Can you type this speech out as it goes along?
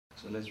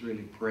So let's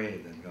really pray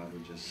that God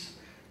would just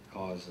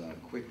cause a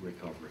quick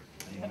recovery.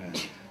 Amen.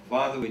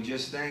 Father, we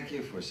just thank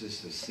you for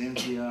Sister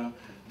Cynthia.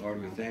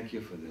 Lord, we thank you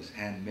for this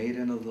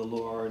handmaiden of the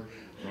Lord.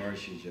 Lord,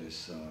 she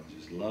just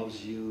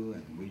loves you,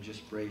 and we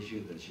just praise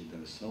you that she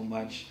does so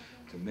much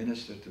to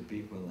minister to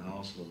people in the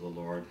house of the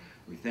Lord.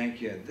 We thank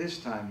you at this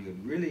time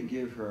you'd really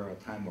give her a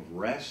time of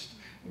rest.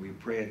 And we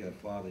pray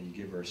that, Father, you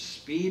give her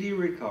speedy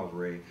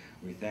recovery.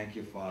 We thank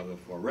you, Father,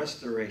 for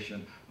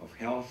restoration of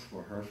health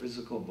for her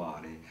physical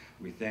body.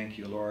 We thank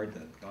you, Lord,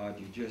 that, God,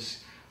 you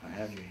just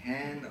have your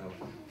hand of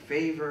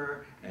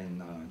favor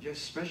and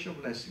just special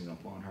blessing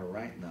upon her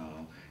right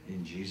now.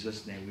 In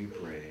Jesus' name we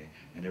pray.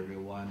 And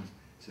everyone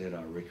said,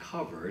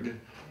 recovered.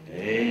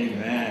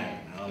 Amen.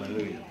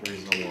 Hallelujah.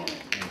 Praise the Lord.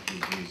 Thank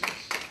you, Jesus.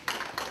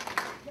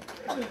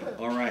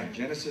 All right,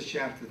 Genesis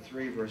chapter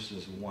 3,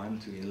 verses 1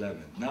 to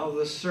 11. Now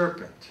the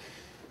serpent,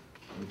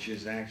 which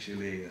is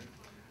actually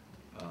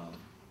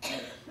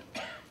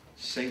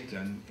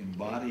Satan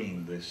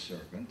embodying this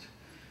serpent.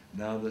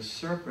 Now the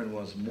serpent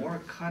was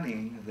more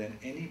cunning than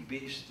any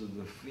beast of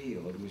the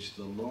field which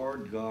the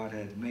Lord God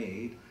had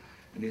made.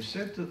 And he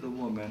said to the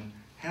woman,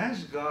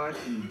 has God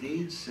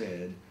indeed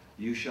said,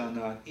 you shall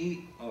not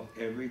eat of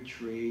every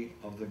tree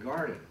of the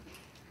garden?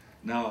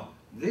 Now,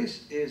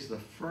 this is the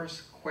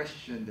first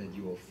question that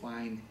you will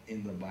find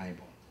in the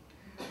Bible.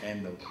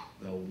 And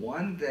the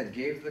one that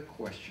gave the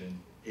question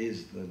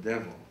is the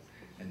devil.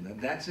 And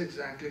that's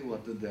exactly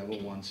what the devil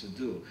wants to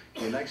do.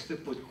 He likes to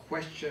put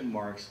question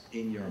marks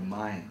in your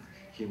mind.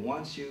 He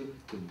wants you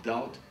to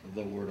doubt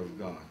the Word of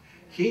God.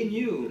 He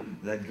knew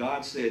that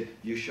God said,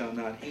 you shall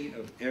not eat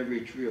of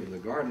every tree of the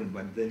garden.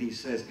 But then he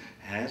says,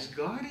 has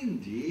God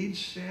indeed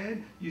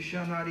said, you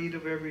shall not eat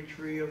of every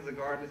tree of the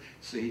garden?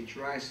 So he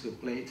tries to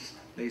place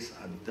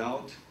a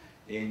doubt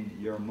in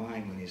your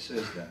mind when he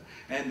says that.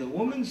 And the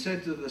woman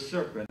said to the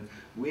serpent,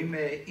 we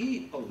may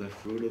eat of the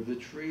fruit of the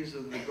trees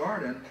of the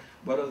garden,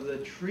 but of the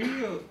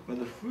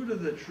fruit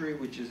of the tree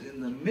which is in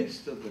the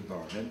midst of the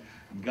garden,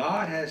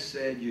 God has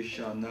said, you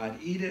shall not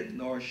eat it,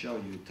 nor shall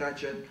you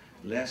touch it,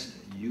 lest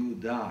you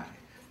die.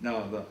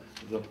 Now,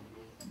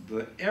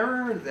 the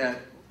error that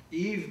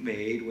Eve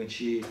made when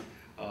she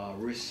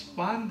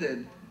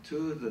responded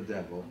to the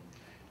devil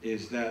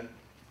is that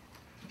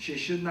she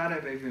should not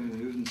have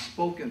even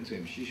spoken to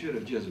him. She should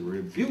have just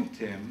rebuked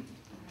him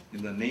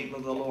in the name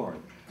of the Lord.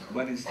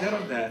 But instead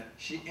of that,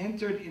 she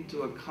entered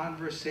into a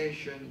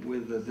conversation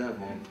with the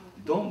devil.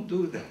 Don't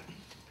do that.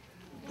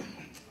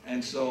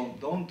 And so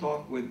don't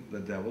talk with the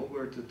devil.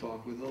 We're to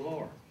talk with the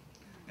Lord.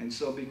 And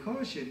so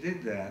because she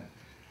did that,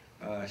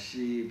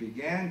 she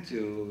began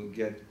to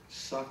get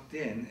sucked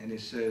in. And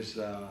it says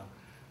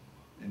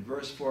in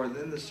verse 4,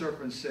 then the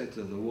serpent said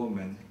to the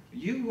woman,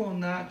 you will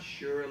not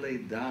surely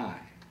die.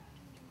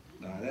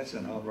 Now that's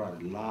an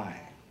outright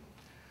lie.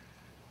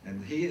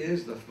 And he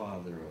is the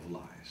father of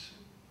lies.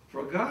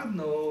 For God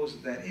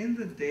knows that in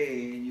the day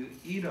you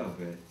eat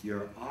of it,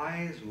 your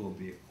eyes will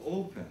be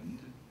opened,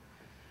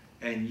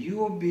 and you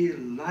will be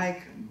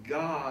like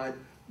God,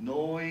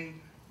 knowing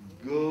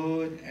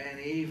good and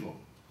evil.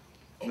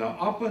 Now,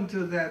 up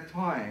until that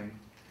time,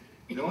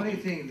 the only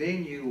thing they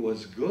knew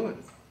was good.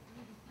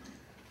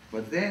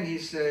 But then he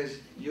says,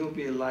 you'll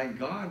be like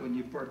God when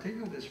you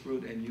partake of this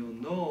fruit, and you'll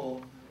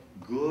know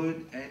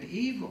good and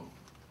evil.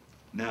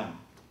 Now,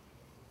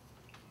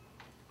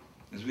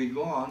 as we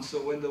go on,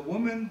 so when the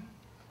woman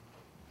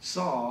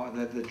saw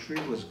that the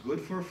tree was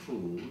good for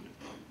food,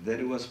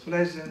 that it was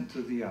pleasant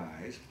to the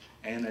eyes,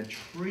 and a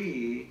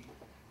tree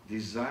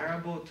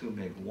desirable to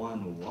make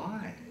one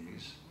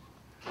wise,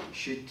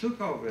 she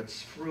took of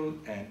its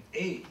fruit and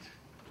ate.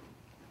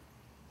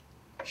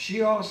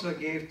 She also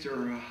gave to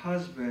her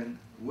husband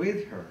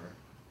with her,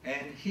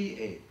 and he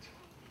ate.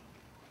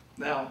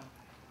 Now,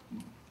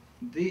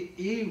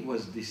 Eve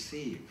was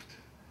deceived.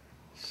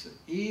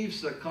 Eve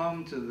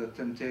succumbed to the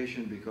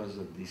temptation because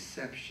of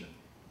deception.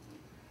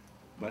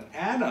 But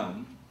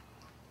Adam,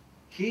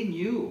 he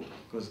knew,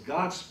 because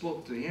God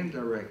spoke to him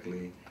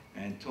directly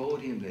and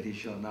told him that he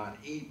shall not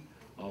eat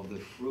of the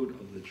fruit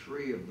of the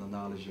tree of the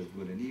knowledge of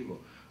good and evil.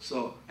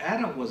 So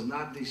Adam was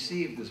not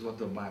deceived, is what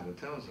the Bible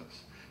tells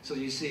us. So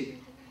you see,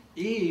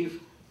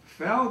 Eve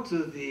fell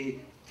to the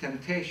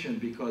temptation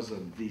because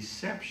of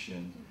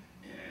deception.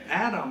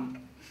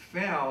 Adam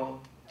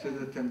fell to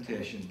the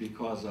temptation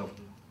because of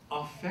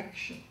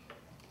affection.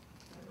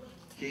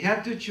 He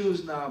had to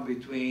choose now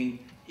between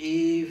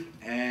Eve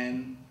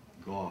and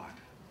God.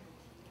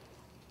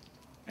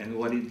 And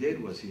what he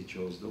did was he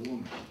chose the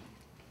woman.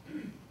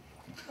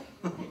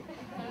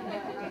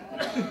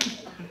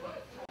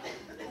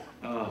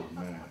 Oh,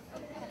 man.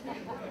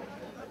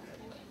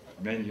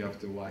 Men, you have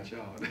to watch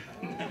out.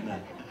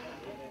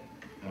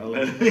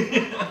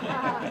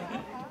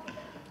 Hallelujah.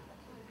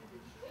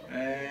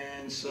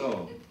 And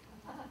so,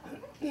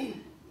 it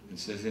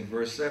says in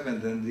verse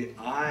 7, then the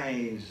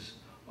eyes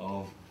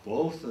of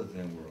both of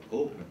them were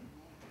open,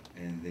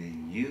 and they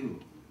knew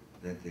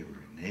that they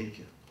were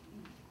naked.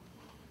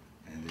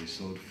 And they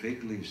sewed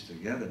fig leaves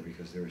together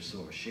because they were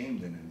so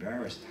ashamed and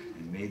embarrassed,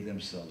 and made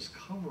themselves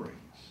coverings.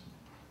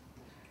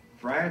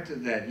 prior to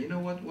that, you know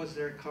what was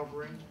their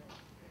covering?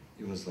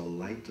 It was the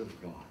light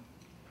of God.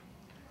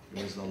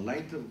 It was the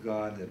light of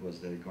God that was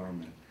their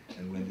garment.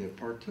 And when they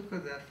partook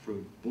of that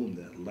fruit, boom,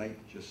 that light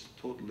just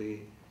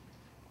totally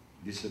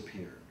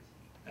disappeared.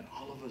 And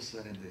all of a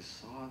sudden, they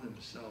saw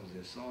themselves.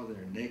 They saw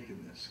their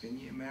nakedness. Can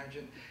you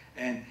imagine?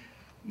 And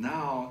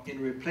now,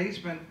 in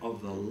replacement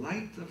of the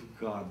light of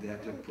God, they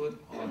had to put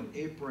on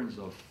aprons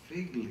of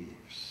fig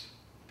leaves.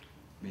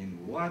 I mean,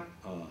 what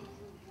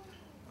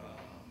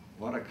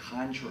a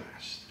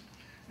contrast.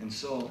 And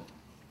so,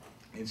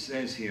 it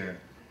says here,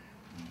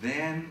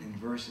 then in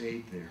verse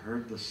 8, they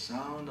heard the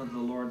sound of the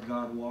Lord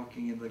God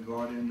walking in the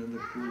garden in the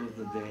cool of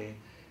the day.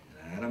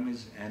 And Adam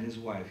and his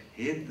wife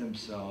hid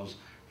themselves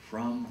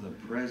from the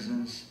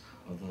presence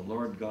of the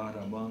Lord God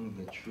among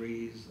the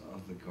trees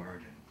of the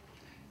garden.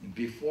 And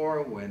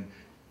before, when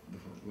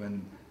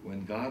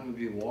God would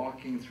be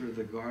walking through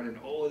the garden,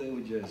 oh, they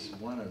would just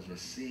want to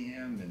just see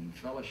him and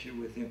fellowship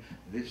with him.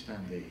 This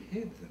time they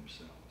hid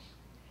themselves.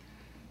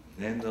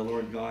 Then the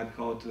Lord God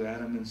called to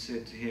Adam and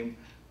said to him,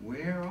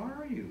 "Where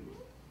are you?"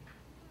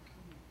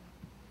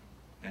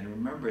 And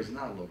remember, it's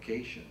not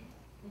location,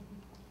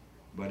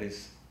 but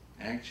it's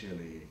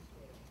actually,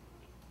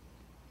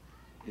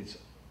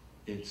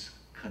 it's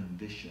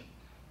condition.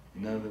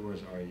 In other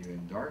words, are you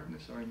in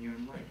darkness or are you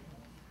in light?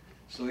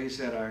 So he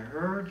said, "I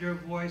heard your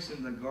voice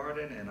in the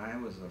garden, and I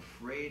was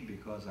afraid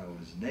because I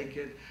was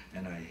naked,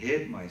 and I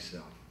hid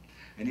myself."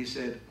 And he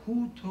said,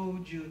 "Who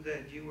told you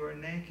that you were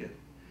naked?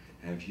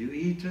 Have you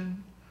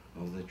eaten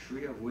of the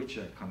tree of which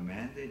I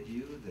commanded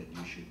you that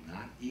you should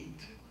not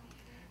eat?"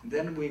 And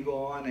then we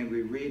go on and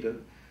we read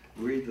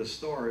the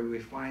story. We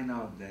find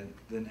out that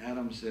then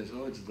Adam says,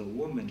 "Oh, it's the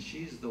woman.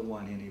 She's the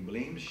one." And he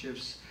blames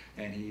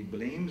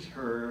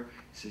her.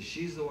 He says,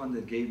 "She's the one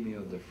that gave me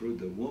of the fruit,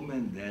 the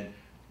woman that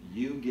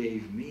you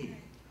gave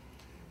me."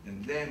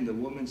 And then the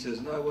woman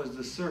says, "No, it was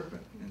the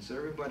serpent." And so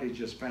everybody's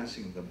just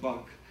passing the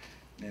buck.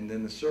 And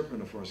then the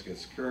serpent, of course,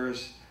 gets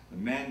cursed. The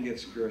man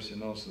gets cursed,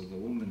 and also the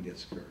woman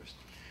gets cursed.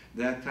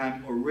 That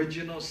time,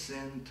 original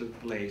sin took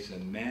place,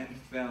 and man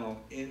fell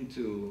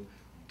into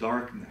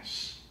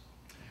darkness.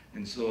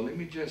 And so let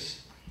me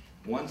just,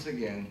 once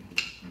again,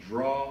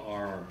 draw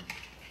our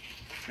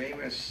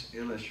famous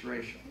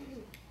illustration.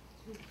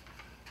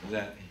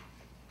 That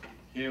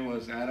here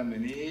was Adam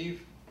and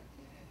Eve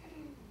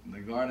in the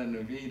Garden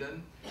of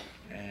Eden,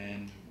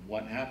 and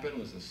what happened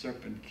was the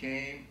serpent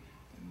came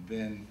and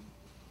then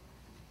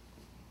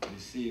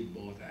deceived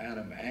both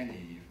Adam and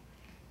Eve,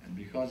 and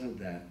because of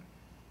that,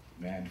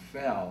 man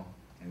fell,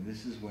 and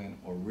this is when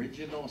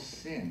original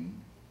sin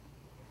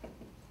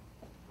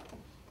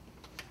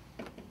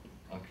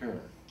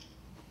occurred.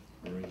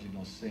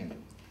 Original sin.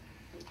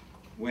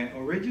 When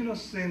original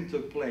sin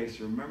took place,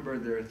 remember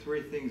there are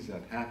three things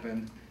that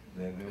happened.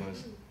 There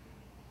was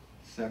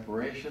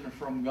separation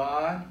from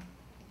God.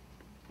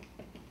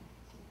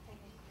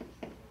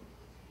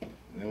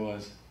 There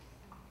was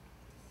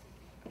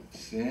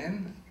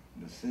sin,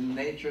 the sin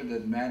nature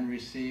that man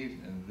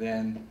received, and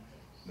then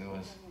there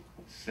was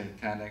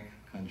satanic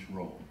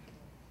control.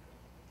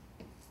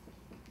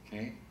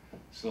 Okay?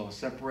 So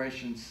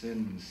separation,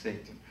 sin, and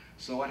Satan.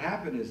 So what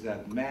happened is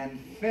that man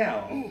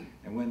fell,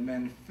 and when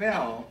men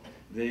fell,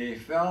 they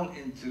fell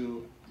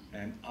into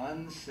an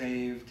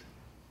unsaved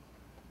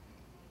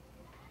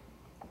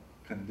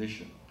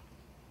condition.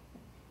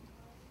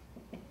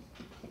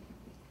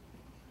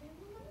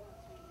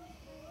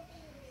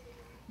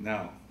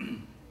 Now, let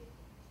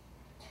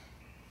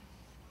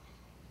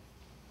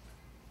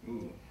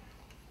me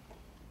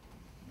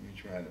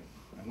try to,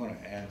 I'm going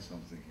to add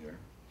something here.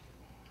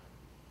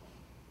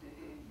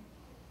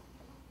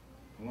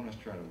 I want to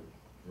try to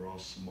draw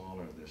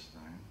smaller this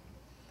time.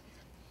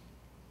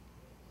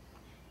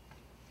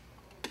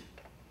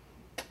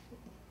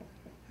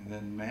 And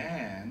then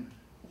man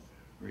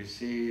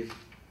received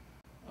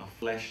a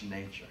flesh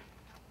nature,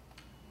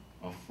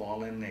 a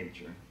fallen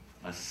nature,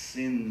 a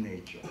sin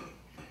nature.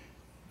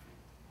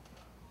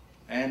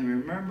 And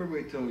remember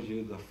we told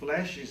you the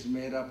flesh is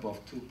made up of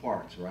two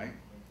parts, right?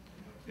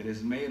 It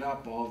is made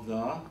up of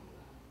the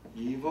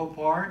evil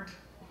part,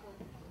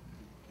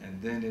 and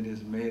then it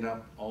is made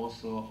up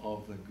also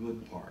of the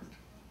good part.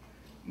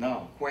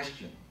 Now,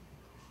 question.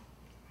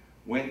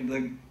 When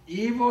the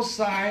evil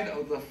side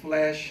of the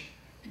flesh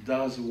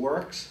does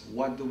works,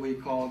 what do we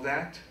call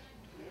that?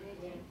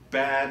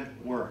 Bad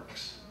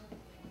works.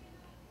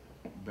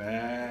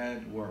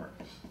 Bad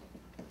works.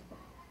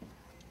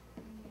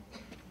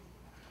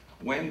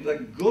 When the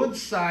good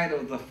side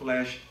of the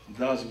flesh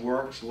does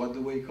works, what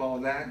do we call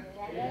that?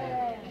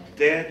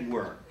 Dead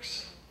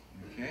works.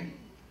 Okay?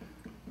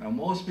 Now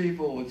most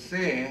people would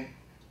say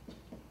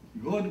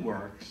good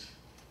works,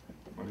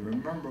 but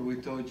remember we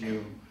told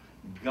you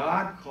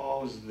God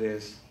calls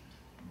this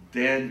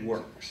dead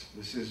works.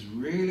 This is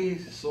really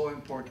so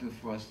important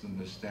for us to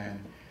understand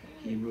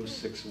Hebrews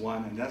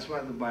 6:1, and that's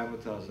why the Bible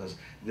tells us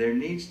there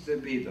needs to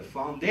be, the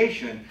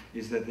foundation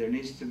is that there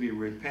needs to be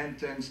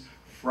repentance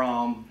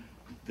from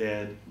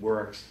dead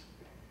works,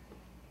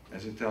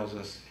 as it tells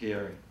us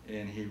here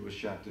in Hebrews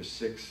chapter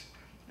 6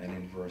 and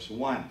in verse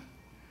 1.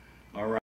 All right.